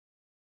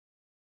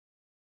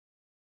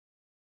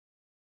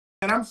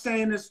and I'm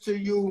saying this to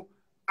you,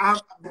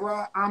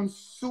 I'm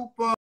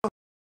super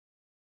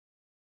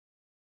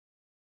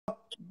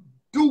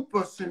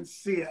duper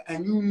sincere,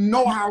 and you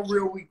know how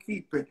real we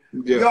keep it.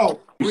 Yeah, yo,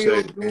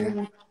 real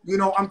dude. You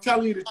know, I'm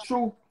telling you the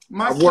truth.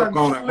 My I work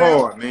on it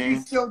hard, Slim, man. he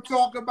still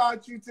talk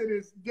about you to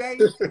this day.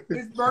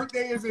 His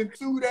birthday is in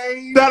 2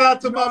 days. Shout out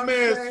to my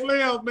man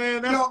Slim,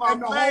 man. That's my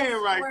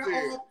man right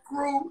there.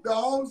 Crew, the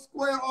whole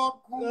Square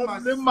Off crew,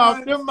 Them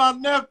my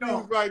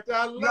nephews right there.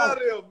 I love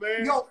them,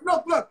 man. Yo,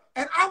 look,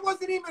 and I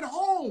wasn't even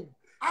home.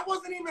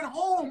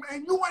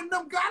 And you and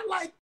them got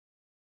like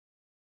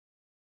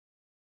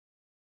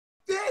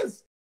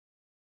this.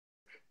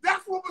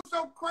 That's what was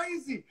so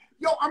crazy.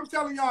 Yo, I'm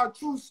telling y'all a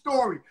true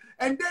story.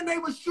 And then they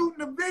were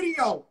shooting a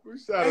video. We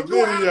shot a video.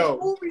 You had a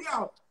movie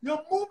out.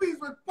 Your movies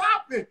was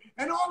popping.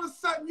 And all of a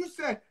sudden you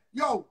said,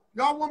 yo,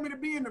 y'all want me to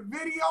be in the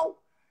video?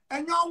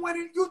 And y'all went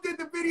in, you did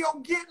the video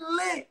Getting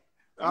Lit.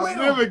 I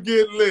never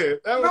get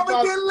lit. That was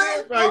my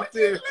lit right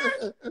there.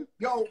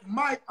 Yo,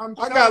 Mike,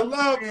 I got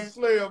love for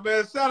Slim,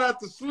 man. Shout out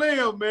to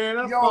Slim, man.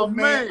 That's my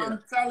man.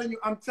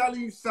 I'm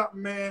telling you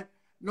something, man.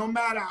 No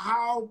matter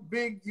how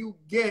big you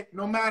get,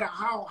 no matter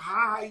how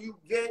high you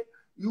get,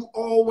 you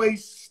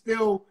always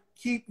still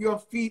keep your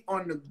feet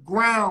on the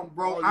ground,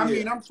 bro. I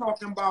mean, I'm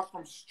talking about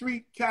from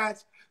street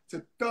cats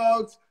to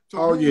thugs to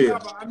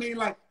whoever. I mean,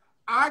 like,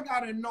 I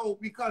gotta know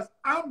because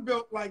I'm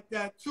built like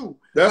that too.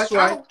 That's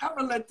right. I don't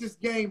ever let this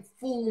game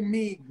fool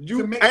me.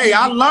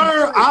 I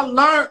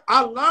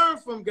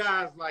learned from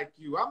guys like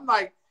you. I'm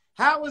like,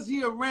 how is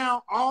he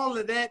around all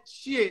of that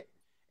shit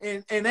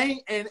and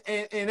ain't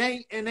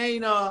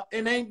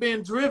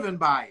been driven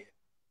by it?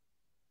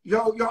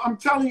 Yo, I'm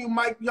telling you,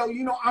 Mike. Yo,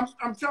 you know,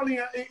 I'm telling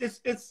you,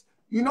 it's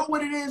you know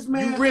what it is,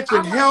 man. You rich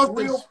in health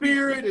and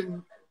spirit,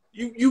 and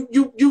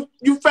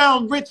you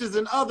found riches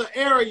in other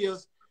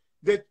areas.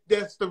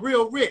 That's the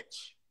real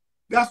rich.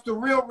 That's the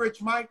real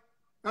rich, Mike.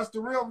 That's the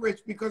real rich,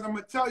 because I'm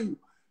gonna tell you,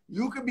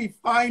 you can be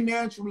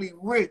financially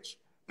rich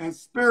and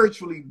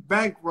spiritually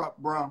bankrupt,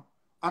 bro.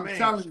 I'm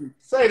telling you.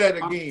 Say that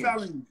again. I'm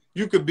telling you.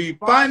 You could be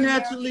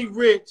financially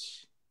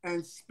rich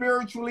and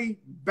spiritually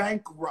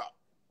bankrupt.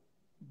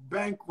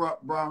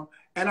 Bankrupt, bro.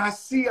 And I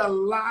see a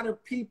lot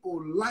of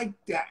people like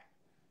that.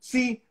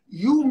 See,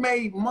 you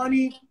made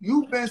money,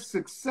 you've been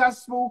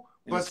successful,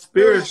 but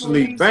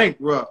spiritually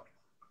bankrupt.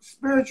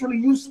 Spiritually,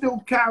 you still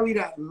carry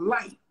that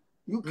light.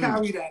 You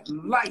carry that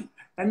light.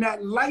 And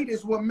that light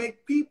is what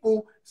make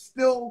people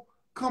still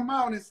come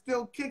out and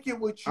still kick it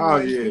with you. Oh,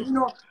 and, yeah. You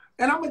know,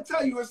 and I'm going to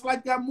tell you, it's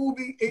like that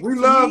movie. We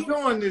love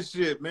doing this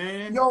shit,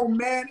 man. Yo,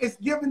 man, it's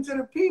given to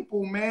the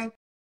people, man.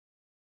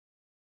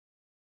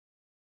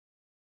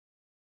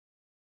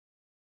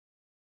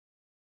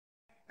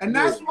 And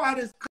that's why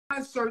this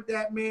concert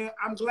man,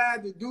 I'm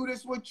glad to do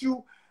this with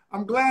you.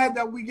 I'm glad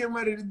that we getting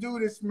ready to do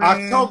this,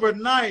 man. October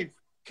 9th.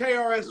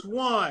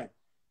 KRS-One,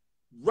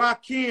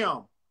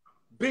 Rakim,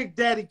 Big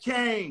Daddy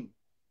Kane.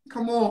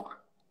 Come on.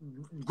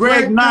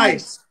 Greg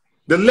Nice,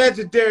 the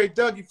legendary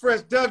Dougie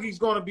Fresh. Dougie's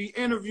going to be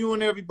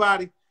interviewing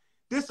everybody.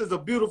 This is a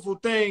beautiful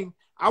thing.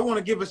 I want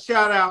to give a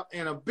shout out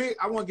and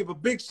I want to give a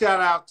big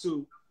shout out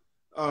to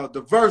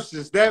the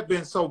Verses. That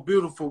been so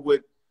beautiful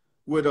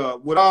with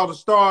all the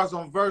stars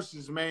on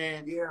Verses,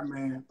 man. Yeah,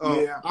 man.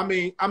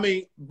 I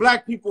mean,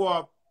 black people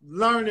are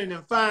learning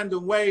and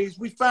finding ways.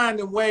 We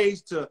finding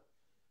ways to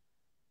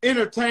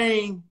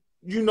entertain,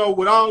 you know,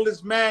 with all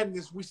this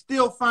madness. We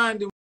still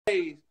finding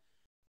ways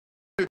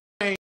to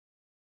entertain.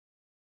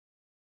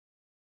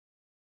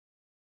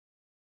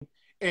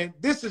 And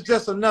this is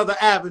just another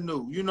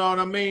avenue, you know what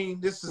I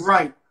mean? This is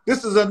right.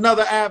 This is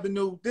another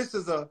avenue. This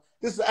is an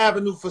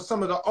avenue for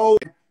some of the old.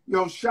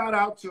 Yo, I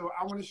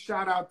want to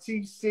shout out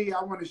TC.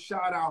 I want to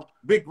shout out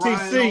Big Brian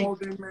TC,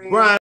 Alden, man.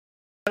 Brian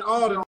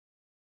Alden,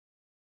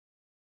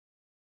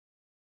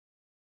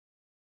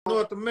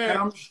 North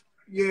America.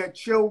 Yeah,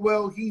 Chill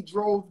Will, he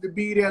drove to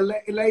be there.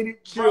 Lady,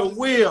 Chill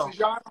Will.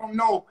 Y'all don't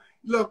know.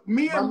 Look,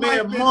 me and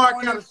my man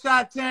Mark out of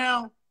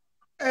Chi-Town.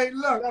 Hey,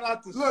 look. Shout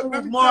out to let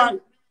me Mark.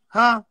 You,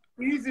 huh?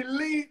 Easy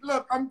lead.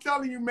 Look, I'm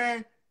telling you,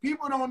 man,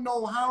 people don't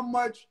know how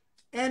much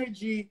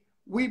energy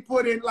we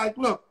put in. Like,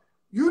 look,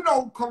 you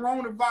know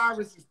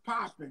coronavirus is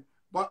popping,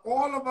 but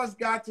all of us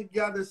got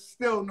together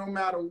still, no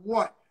matter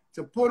what,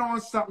 to put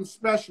on something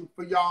special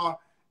for y'all.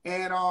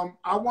 And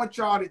I want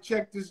y'all to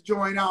check this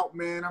joint out,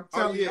 man. I'm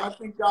telling you, I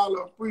think y'all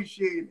will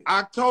appreciate it.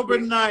 October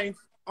 9th,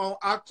 on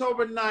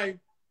October 9th,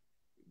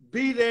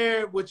 be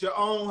there with your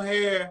own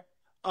hair.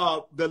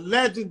 The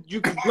legend, you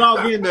can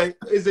log in.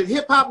 Is it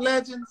Hip Hop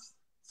Legends?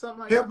 Something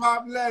like Hip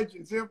Hop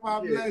Legends.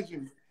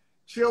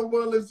 Chill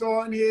Will is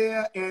on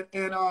here.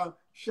 And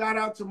shout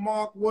out to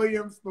Mark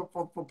Williams for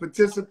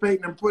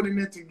participating and putting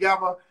it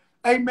together.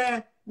 Hey,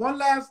 man. One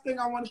last thing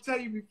I want to tell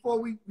you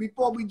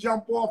before we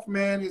jump off,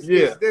 man, is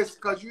this,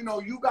 because you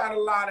know you got a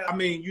lot of. I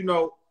mean, you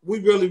know, we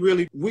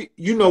really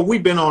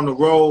we've been on the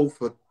road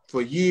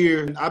for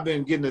years. I've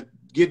been getting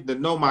to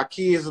know my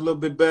kids a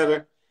little bit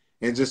better,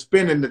 and just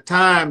spending the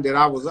time that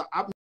I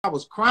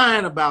was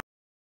crying about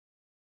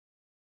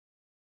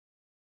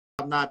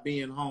not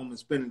being home and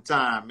spending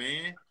time,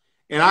 man.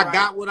 And I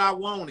got what I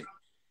wanted.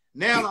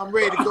 Now I'm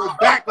ready to go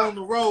back on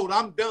the road.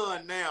 I'm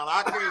done now.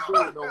 I can't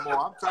do it no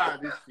more. I'm tired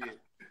of this shit.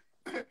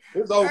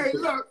 It's over.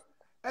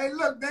 Hey,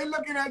 look, they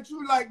looking at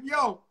you like,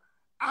 yo,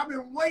 I've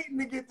been waiting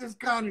to get this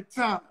kind of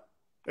time.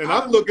 And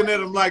I'm looking at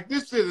them like,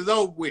 this shit is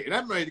over with.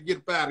 I'm ready to get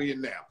up out of here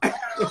now.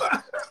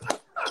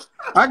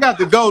 I got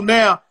to go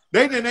now.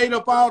 They done ate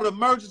up all the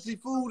emergency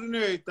food and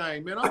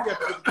everything, man. I'm got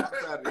to get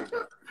out of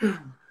here.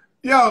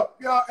 Yo,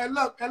 and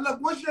look,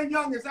 what's your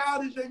youngest? How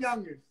old is your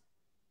youngest?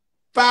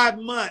 5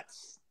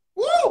 months.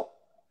 Woo!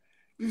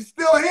 You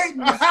still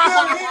hitting. You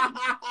still hitting.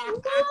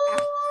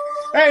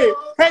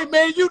 Hey,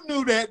 man, you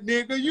knew that,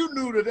 nigga. You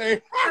knew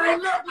today. Hey,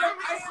 look,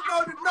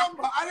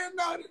 I didn't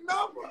know the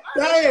number.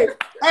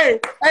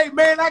 Hey,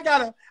 man, I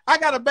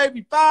got a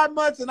baby 5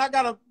 months and I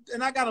got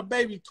a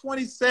baby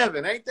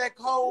 27. Ain't that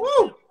cold?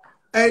 Woo!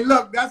 Hey,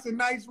 look, that's a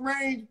nice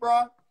range,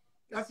 bro.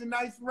 That's a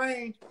nice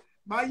range.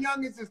 My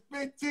youngest is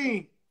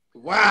 15.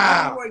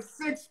 Wow. He was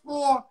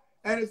 6'4",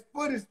 and his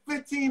foot is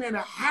 15 and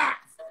a half.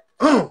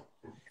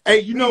 Hey,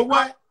 you know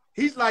what?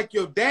 He's like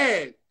your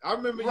dad. I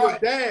remember your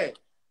dad.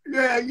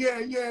 Yeah.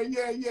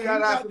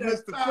 Shout out to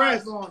Mr.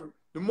 Fresh on him.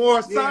 The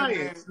more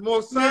science, the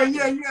more science.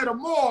 Yeah. The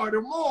more.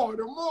 The more. With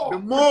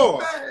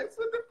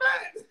the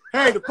fast.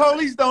 Hey, the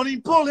police don't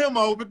even pull him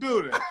over,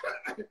 do they?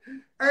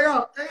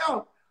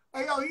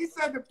 Hey, yo, he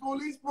said the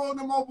police pulled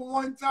him over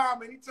one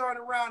time and he turned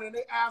around and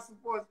they asked him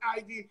for his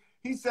ID.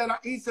 He said, I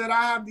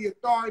have the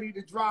authority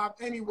to drive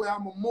anywhere.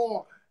 I'm a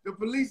Moor. The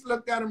police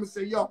looked at him and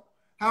said, yo,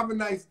 have a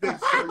nice day,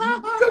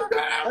 sir.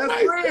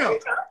 That's real.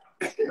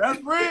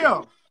 That's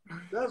real.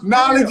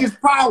 Knowledge is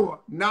power.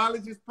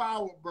 Knowledge is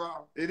power,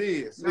 bro. It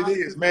is,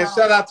 man. Power.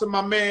 Shout out to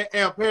my man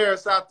Epps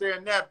Harris out there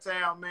in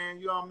Naptown,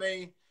 man. You know what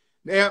I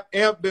mean?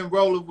 Epps been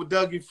rolling with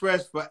Dougie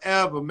Fresh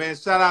forever, man.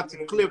 Shout out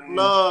to Cliff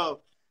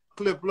Love.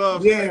 Cliff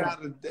Love, shout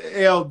out to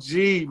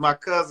LG, my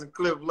cousin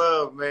Cliff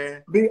Love,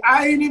 man.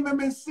 I ain't even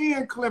been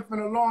seeing Cliff in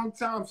a long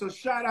time, so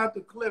shout out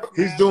to Cliff,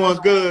 man. He's doing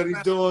good.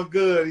 He's doing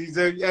good.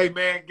 Hey,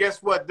 man,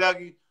 guess what,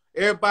 Dougie?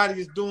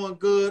 Everybody is doing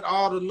good.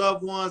 All the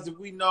loved ones that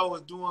we know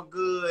is doing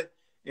good,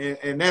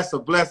 and that's a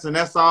blessing.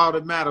 That's all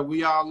that matters.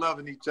 We all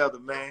loving each other,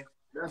 man.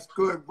 That's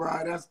good,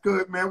 bro. That's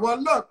good, man.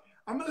 Well, look,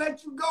 I'm going to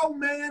let you go,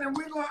 man, and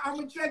I'm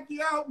going to check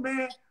you out,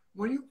 man.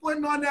 When you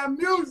putting on that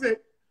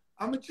music,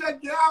 I'm going to check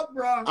you out,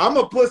 bro. I'm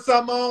going to put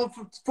something on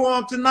for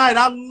him tonight.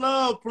 I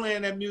love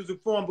playing that music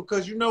for him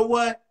because you know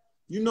what?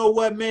 You know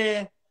what,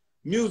 man?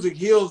 Music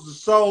heals the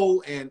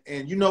soul, and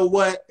you know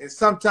what? And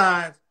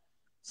sometimes,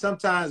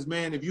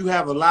 man, if you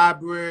have a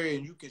library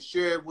and you can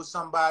share it with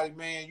somebody,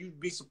 man, you'd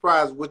be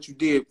surprised what you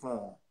did for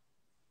them.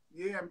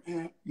 Yeah,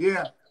 man.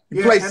 Yeah.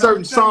 You play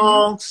certain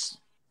songs.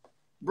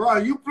 Bro,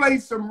 you play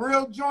some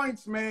real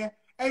joints, man.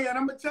 Hey, and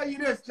I'm going to tell you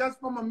this, just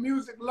from a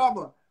music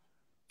lover.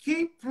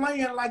 Keep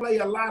playing like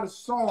a lot of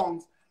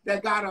songs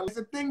that it's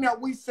a thing that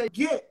we say,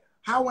 get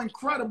how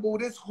incredible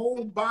this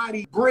whole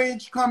body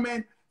bridge come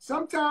in.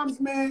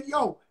 Sometimes, man,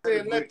 yo.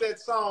 Let that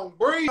song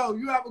breathe. Yo,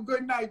 you have a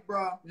good night,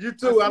 bro. You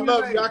too. I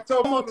love you. I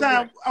told you one more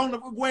time on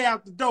the way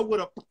out the door with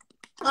a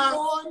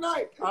all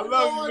night. I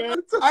love you, man.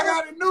 I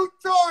got a new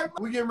toy.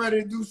 We getting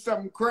ready to do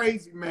something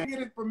crazy, man. Get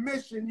his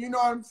permission, you know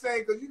what I'm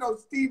saying? Because, you know,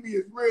 Stevie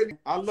is really.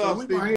 I love Stevie.